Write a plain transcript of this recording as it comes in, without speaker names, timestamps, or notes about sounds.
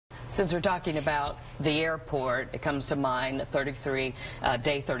Since we're talking about the airport, it comes to mind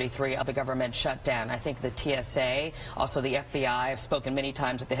day 33 of the government shutdown. I think the TSA, also the FBI, I've spoken many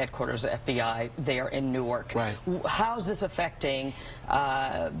times at the headquarters of FBI there in Newark. Right. How's this affecting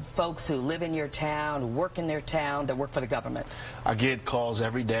folks who live in your town, work in their town, that work for the government? I get calls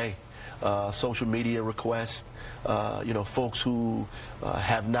every day. Social media requests, folks who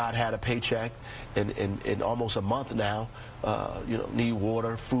have not had a paycheck in almost a month now, need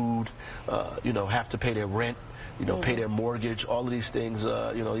water, food, have to pay their rent, pay their mortgage, all of these things.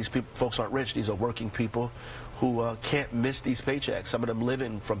 These folks aren't rich. These are working people who can't miss these paychecks. Some of them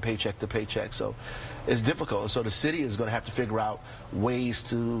living from paycheck to paycheck. So it's difficult. So the city is going to have to figure out ways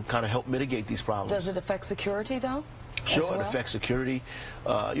to kind of help mitigate these problems. Does it affect security, though? Sure, it affects security.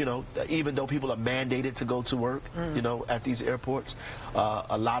 Even though people are mandated to go to work, at these airports,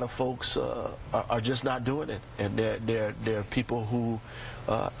 a lot of folks are just not doing it. And there are people who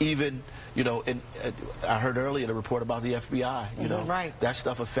I heard earlier the report about the FBI, right. That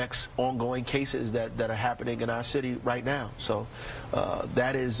stuff affects ongoing cases that are happening in our city right now. So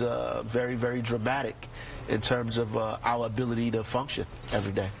that is very, very dramatic in terms of our ability to function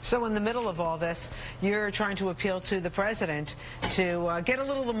every day. So in the middle of all this, you're trying to appeal to the president to get a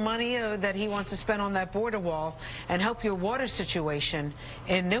little of the money that he wants to spend on that border wall and help your water situation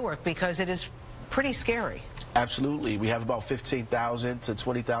in Newark, because it is pretty scary. Absolutely. We have about 15,000 to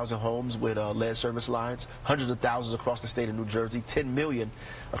 20,000 homes with lead service lines, hundreds of thousands across the state of New Jersey, 10 million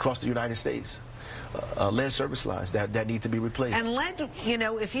across the United States. Lead service lines that need to be replaced. And lead,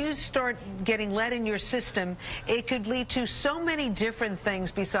 if you start getting lead in your system, it could lead to so many different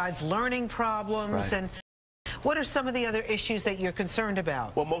things besides learning problems. Right. And what are some of the other issues that you're concerned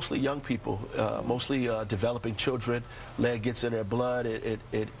about? Well, mostly young people, mostly developing children. Lead gets in their blood. It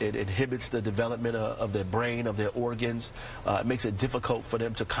inhibits the development of their brain, of their organs. It makes it difficult for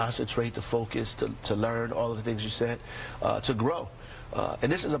them to concentrate, to focus, to learn all of the things you said, to grow.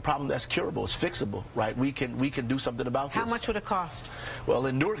 And this is a problem that's curable. It's fixable, right? We can do something about this. How much would it cost? Well,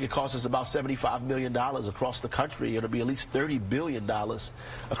 in Newark, it costs us about $75 million across the country. It'll be at least $30 billion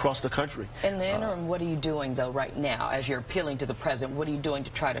across the country. In the interim, what are you doing, though, right now, as you're appealing to the president? What are you doing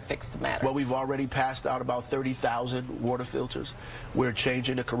to try to fix the matter? Well, we've already passed out about 30,000 water filters. We're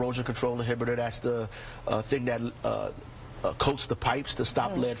changing the corrosion control inhibitor. That's the thing that coats the pipes to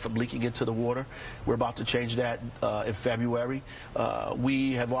stop lead from leaking into the water. We're about to change that in February.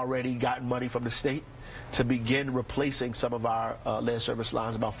 We have already gotten money from the state to begin replacing some of our lead service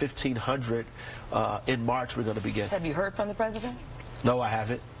lines, about 1,500 in March we're going to begin. Have you heard from the president? No, I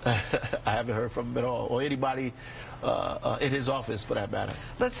haven't. I haven't heard from him at all, or anybody in his office for that matter.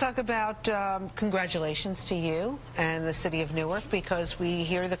 Let's talk about congratulations to you and the city of Newark, because we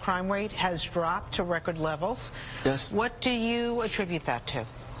hear the crime rate has dropped to record levels. Yes. What do you attribute that to?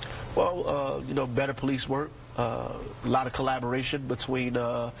 Well, better police work. A lot of collaboration between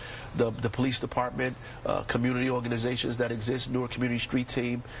the police department, community organizations that exist, Newark Community Street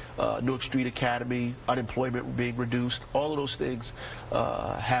Team, Newark Street Academy, unemployment being reduced. All of those things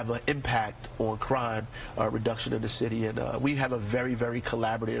have an impact on crime reduction in the city, and we have a very, very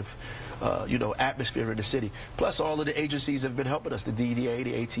collaborative atmosphere in the city. Plus, all of the agencies have been helping us. The DDA,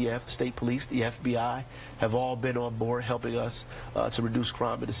 the ATF, the state police, the FBI have all been on board helping us to reduce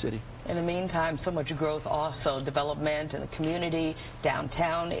crime in the city. In the meantime, so much growth, also development in the community,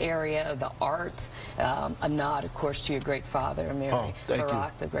 downtown area, the arts, a nod, of course, to your great father,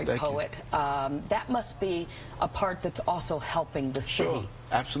 Baraka, the great poet. That must be a part that's also helping the city. Sure,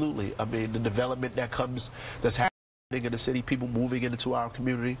 absolutely. I mean, the development that's happening in the city, people moving into our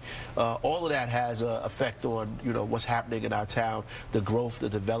community, all of that has an effect on what's happening in our town. The growth, the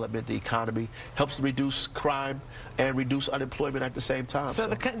development, the economy helps to reduce crime and reduce unemployment at the same time. So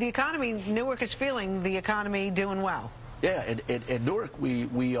the economy, Newark is feeling the economy doing well. Yeah, in Newark,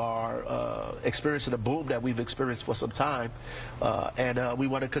 we are experiencing a boom that we've experienced for some time, and we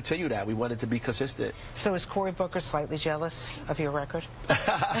want to continue that. We want it to be consistent. So is Cory Booker slightly jealous of your record?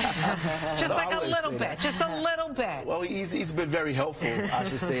 Just like a little bit, just a little bit. Well, he's been very helpful, I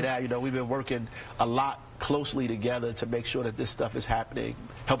should say that. We've been working a lot closely together to make sure that this stuff is happening,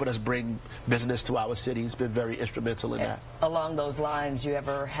 helping us bring business to our city. It's been very instrumental in that. Along those lines, you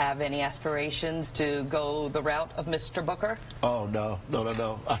ever have any aspirations to go the route of Mr. Booker? Oh, no.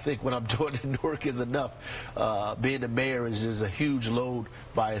 I think what I'm doing in Newark is enough. Being the mayor is just a huge load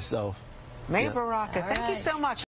by itself. Mayor Baraka, thank you so much.